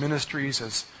elders, as ministries,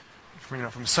 as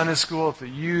from Sunday school to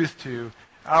youth to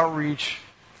outreach.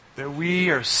 That we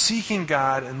are seeking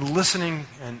God and listening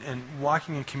and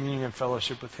walking in communion and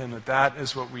fellowship with Him, that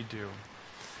is what we do.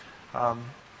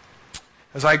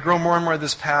 As I grow more and more in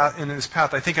this path,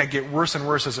 I think I get worse and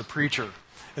worse as a preacher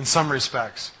in some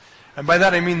respects. And by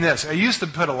that I mean this. I used to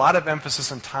put a lot of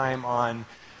emphasis and time on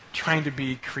trying to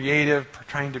be creative,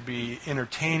 trying to be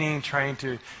entertaining, trying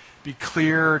to be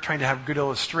clear, trying to have good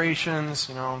illustrations,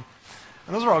 And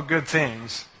those are all good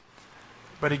things.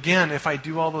 But again, if I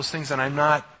do all those things and I'm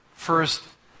not first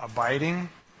abiding,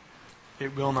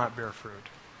 it will not bear fruit.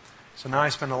 So now I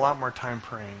spend a lot more time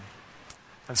praying.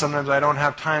 And sometimes I don't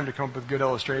have time to come up with good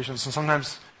illustrations. And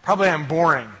sometimes probably I'm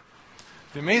boring.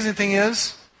 The amazing thing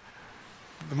is,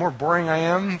 the more boring I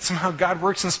am, somehow God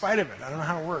works in spite of it. I don't know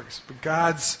how it works. But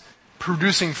God's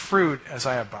producing fruit as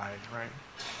I abide, right?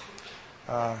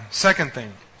 Second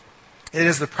thing, it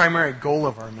is the primary goal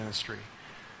of our ministry.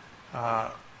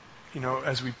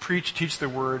 As we preach, teach the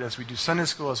Word, as we do Sunday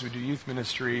school, as we do youth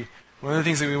ministry, one of the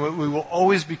things that we will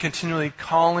always be continually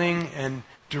calling and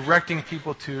directing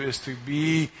people to is to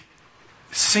be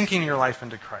sinking your life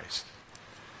into Christ,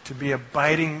 to be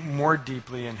abiding more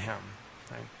deeply in Him.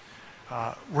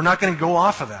 Right? We're not going to go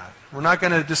off of that. We're not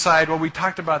going to decide, well, we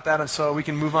talked about that and so we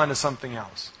can move on to something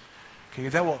else. Okay,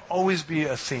 that will always be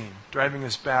a theme, driving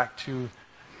us back to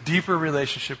deeper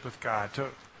relationship with God,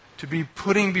 to be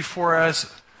putting before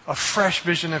us a fresh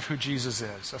vision of who Jesus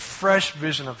is, a fresh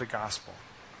vision of the gospel.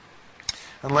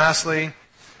 And lastly,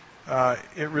 we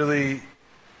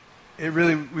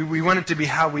want it to be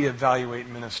how we evaluate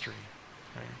ministry.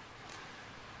 Right?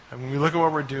 And when we look at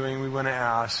what we're doing, we want to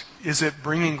ask, is it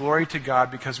bringing glory to God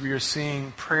because we are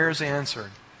seeing prayers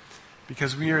answered?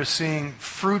 Because we are seeing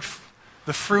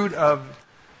the fruit of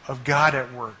God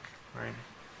at work. Right?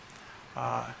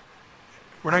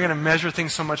 We're not going to measure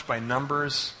things so much by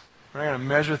numbers. We're not going to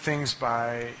measure things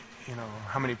by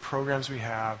how many programs we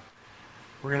have.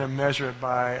 We're going to measure it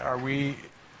by are we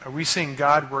seeing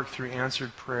God work through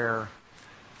answered prayer,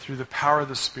 through the power of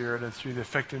the Spirit, and through the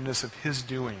effectiveness of His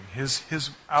doing,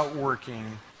 His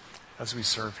outworking as we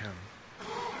serve Him.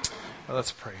 Well,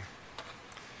 let's pray.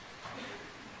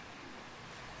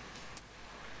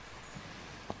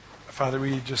 Father,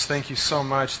 we just thank You so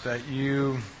much that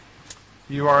You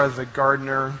are the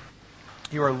gardener.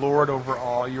 You are Lord over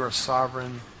all. You are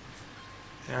sovereign.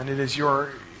 And it is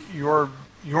your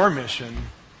mission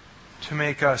to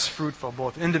make us fruitful,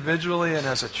 both individually and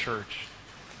as a church.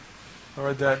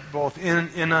 Lord, that both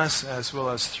in us as well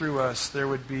as through us, there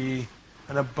would be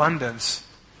an abundance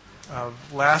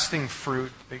of lasting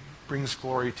fruit that brings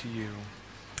glory to You,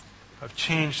 of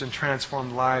changed and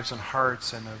transformed lives and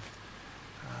hearts, and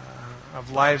of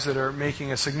lives that are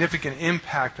making a significant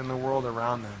impact in the world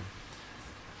around them.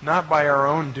 Not by our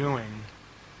own doing,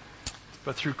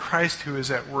 but through Christ who is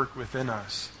at work within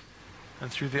us, and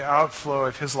through the outflow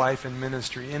of His life and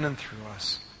ministry in and through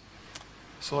us.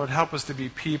 So Lord, help us to be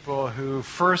people who,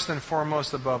 first and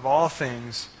foremost, above all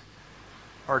things,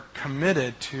 are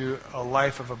committed to a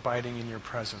life of abiding in Your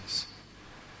presence,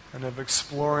 and of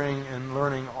exploring and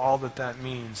learning all that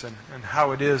means, and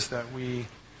how it is that we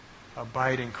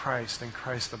abide in Christ, and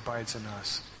Christ abides in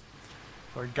us.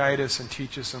 Lord, guide us and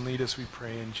teach us and lead us, we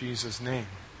pray, in Jesus' name.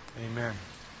 Amen.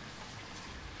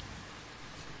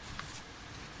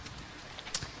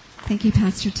 Thank you,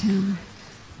 Pastor Tim.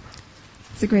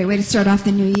 It's a great way to start off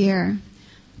the new year,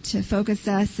 to focus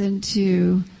us and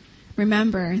to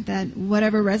remember that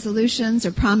whatever resolutions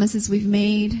or promises we've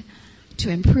made to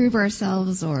improve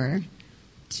ourselves or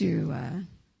to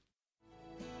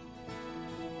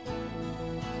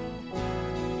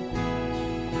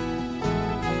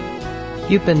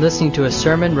You've been listening to a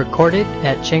sermon recorded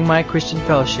at Chiang Mai Christian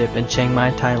Fellowship in Chiang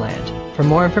Mai, Thailand. For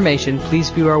more information, please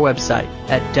view our website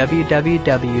at www.ccfth.org.